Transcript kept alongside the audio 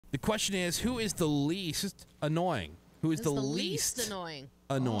The question is, who is the least annoying? Who is the least annoying?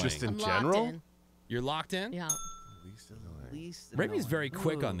 Just in I'm general? locked in. You're locked in? Yeah. Least annoying. Ravi's very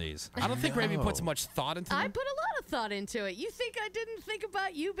quick on these. I don't think Ravi puts much thought into them. I put a lot of thought into it. You think I didn't think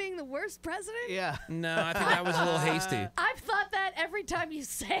about you being the worst president? Yeah. No, I think that was a little hasty. I've thought that every time you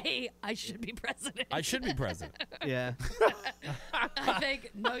say I should be president. I should be president. Yeah. I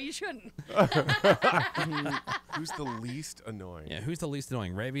think, no, you shouldn't. Who's the least annoying? Yeah, who's the least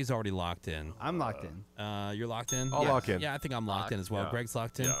annoying? Ravi's already locked in. I'm locked in. You're locked in? I'll lock in. Yeah, I think I'm locked in as well. Yeah. Greg's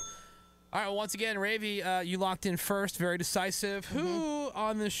locked in. Yeah. All right, well, once again, Ravi, you locked in first, very decisive. Who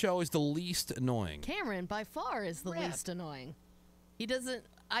on this show is the least annoying? Cameron, by far, is the least annoying. He doesn't,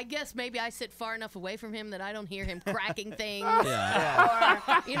 I guess maybe I sit far enough away from him that I don't hear him cracking things. Yeah.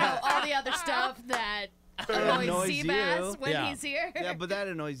 Or, you know, all the other stuff that annoys Seabass when Yeah. he's here. Yeah, but that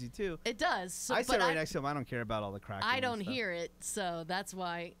annoys you too. It does. So, I sit but right next to him. I don't care about all the cracking. I don't and stuff. hear it, so that's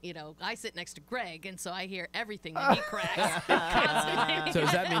why, you know, I sit next to Greg, and so I hear everything that he cracks constantly. So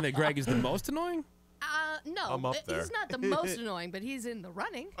does that mean that Greg is the most annoying? No, I'm up there. he's not the most annoying, but he's in the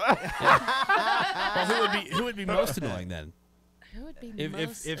running. Well, who would be most annoying then? Who would be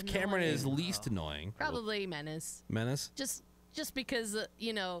If Cameron is least annoying? Probably Menace. Menace? Just because,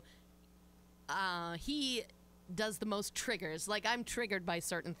 you know, he does the most triggers. Like, I'm triggered by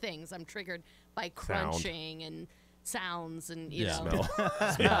certain things. I'm triggered by crunching and sounds and, you know. Smells.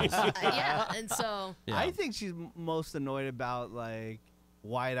 Yeah, and so. Yeah. I think she's most annoyed about, like,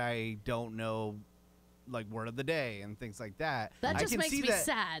 why I don't know, like, word of the day and things like that. That I just can makes see me that.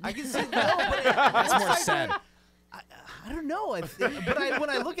 sad. I can see but That's more sad. I don't know. But when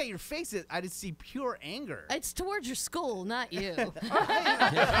I look at your face, I just see pure anger. It's towards your school, not you. It's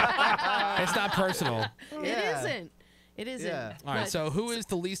not personal. It isn't. It isn't. Yeah. All right, But so who is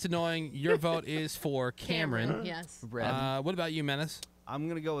the least annoying? Your vote is for Cameron. Yes. What about you, Menace? I'm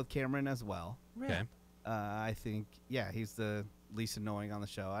going to go with Cameron as well. Okay. I think, yeah, he's the least annoying on the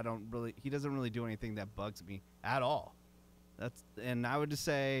show. He doesn't really do anything that bugs me at all. And I would just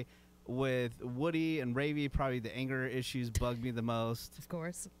say with Woody and Ravi, probably the anger issues bug me the most Of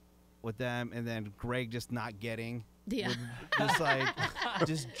course. with them. And then Greg just not getting. Yeah. Just like,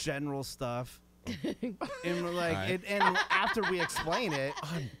 just general stuff. And like, Right. and after we explain it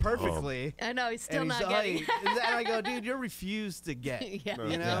perfectly, I know, he's still and not getting and then I go, dude, you're refused to get. Yeah.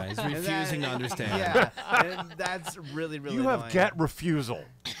 You know, Yeah, he's And refusing to understand. Yeah, and that's really, really. You have annoying. get refusal.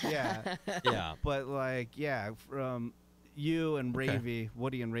 Yeah, Yeah. but like, yeah, from you and Okay. Ravi,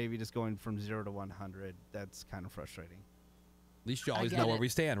 Woody and Ravi, just going from 0 to 100. That's kind of frustrating. At least you I always get know where it. we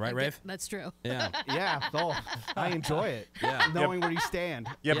stand, right, I get- Rafe? That's true. Yeah. Yeah, I enjoy it. Yeah. Knowing where you stand.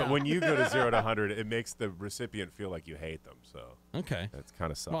 Yeah, Yeah. but when you go to 0 to 100, it makes the recipient feel like you hate them. So Okay. that's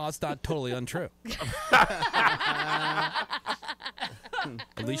kind of sucks. Well, it's not totally untrue.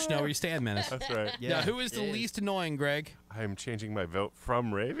 At least you know where you stand, Menace. That's right. Yeah. Now, who is the least annoying, Greg? I'm changing my vote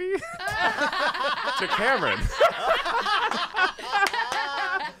from Ravi to Cameron.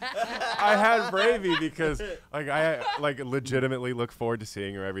 I had Ravi because I legitimately look forward to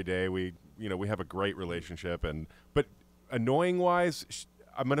seeing her every day. We have a great relationship, but annoying wise,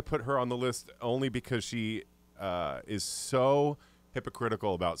 I'm gonna put her on the list only because she is so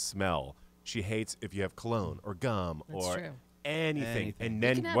hypocritical about smell. She hates if you have cologne or gum That's or true. anything. And You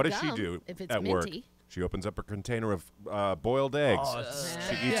then can have what does she gum do if it's at work? minty. She opens up a container of boiled eggs.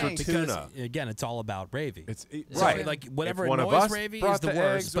 She eats her Thanks. tuna. Because, again, it's all about Ravi. So, Right. Like, whatever If one of annoys us Ravi brought is the the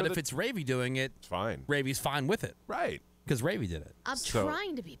worst. eggs But or if it's Ravi doing it, It's fine. Ravi's fine with it. Right. Because Ravi did it. I'm So-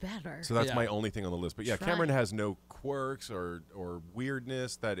 trying to be better. So that's Yeah. my only thing on the list. But yeah, Trying. Cameron has no quirks or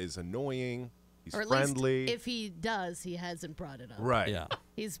weirdness that is annoying. He's or at friendly. least if he does, he hasn't brought it up. right. Yeah.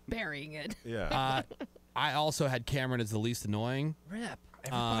 He's burying it. Yeah. I also had Cameron as the least annoying. Rip.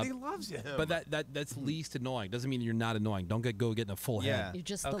 Everybody loves him. But that's least annoying. Doesn't mean you're not annoying. Don't go getting a full Yeah. head. You're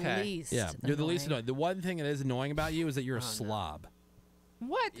just Okay. the least. Yeah, you're the least annoying. The one thing that is annoying about you is that you're a slob.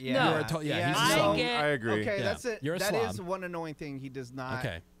 What? Yeah. You're a he's a I slob. get- I agree. Okay, Yeah. that's it. You're a That is slob. one annoying thing. He does not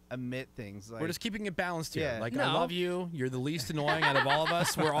Okay. admit things. Like, We're just keeping it balanced here. Yeah. Like, No. I love you. You're the least annoying out of all of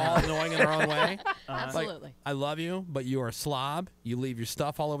us. We're all annoying in our own way. Absolutely. Like, I love you, but you are a slob. You leave your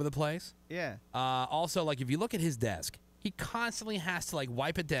stuff all over the place. yeah. Also, like, if you look at his desk, he constantly has to, like,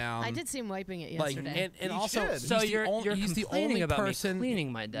 wipe it down. I did see him wiping it Like, yesterday. and He also, should. he's So the you're he's the complaining only about person. me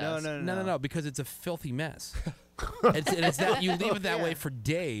cleaning my desk. No, because it's a filthy mess. it's that you leave it that way for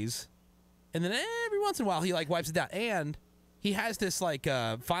days, and then every once in a while he like wipes it down. And he has this like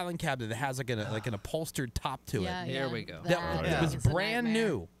filing cabinet that has like an upholstered top to yeah, it. Here yeah, we go. That that was is a brand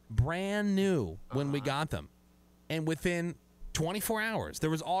nightmare. new when we got them, and within 24 hours. There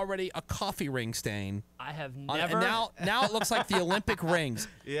was already a coffee ring stain. I have And never. now it looks like the Olympic rings.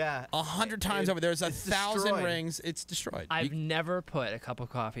 Yeah. 100 times over. There's it's 1,000 destroyed. rings. It's destroyed. I've never put a cup of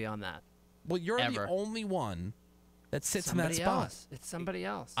coffee on that. Well, you're ever. the only one that sits Somebody in that spot. else. It's somebody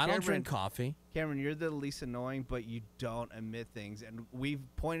else. I don't Cameron- drink coffee. Cameron, you're the least annoying, but you don't admit things, and we've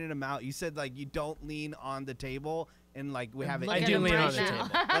pointed them out. You said like you don't lean on the table, and like we have it. Look I at do him lean right on the now. table.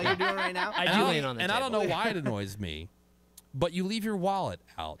 Like you're doing right now. I And do don't- lean on the and table. I don't know why it annoys me, but you leave your wallet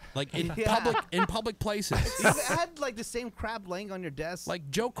out, like in Yeah. public places. You've had like the same crap laying on your desk. Like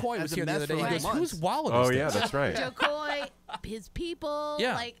Joe Coy As was a here the mess other day. for, He like, goes, months. "Whose wallet Oh is yeah, this?" that's right. Joe Coy, his people,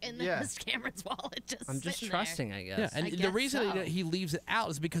 Yeah. like, and then Yeah. his Cameron's wallet just I'm just sitting trusting, I Yeah, guess. and I the guess reason so. he leaves it out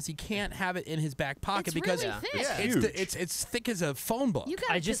is because he can't have it in his back pocket It's because really thick. Yeah. it's, Huge. it's thick as a phone book. You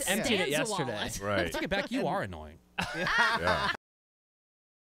got I just emptied it Costanza yesterday. wallet. Right. Take it back. You are annoying. Yeah.